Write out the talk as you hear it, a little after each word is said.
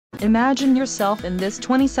Imagine yourself in this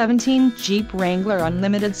 2017 Jeep Wrangler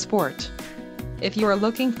Unlimited Sport. If you are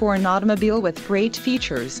looking for an automobile with great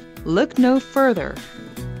features, look no further.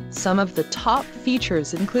 Some of the top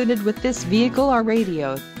features included with this vehicle are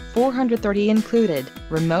radio, 430 included,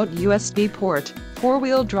 remote USB port,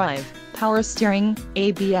 4-wheel drive, power steering,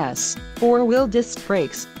 ABS, 4-wheel disc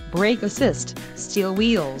brakes, brake assist, steel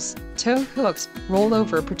wheels, tow hooks,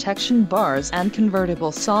 rollover protection bars and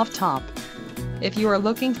convertible soft top. If you are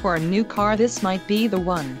looking for a new car, this might be the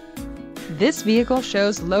one. This vehicle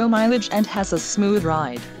shows low mileage and has a smooth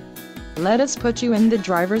ride. Let us put you in the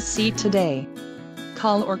driver's seat today.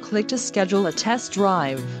 Call or click to schedule a test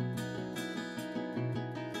drive.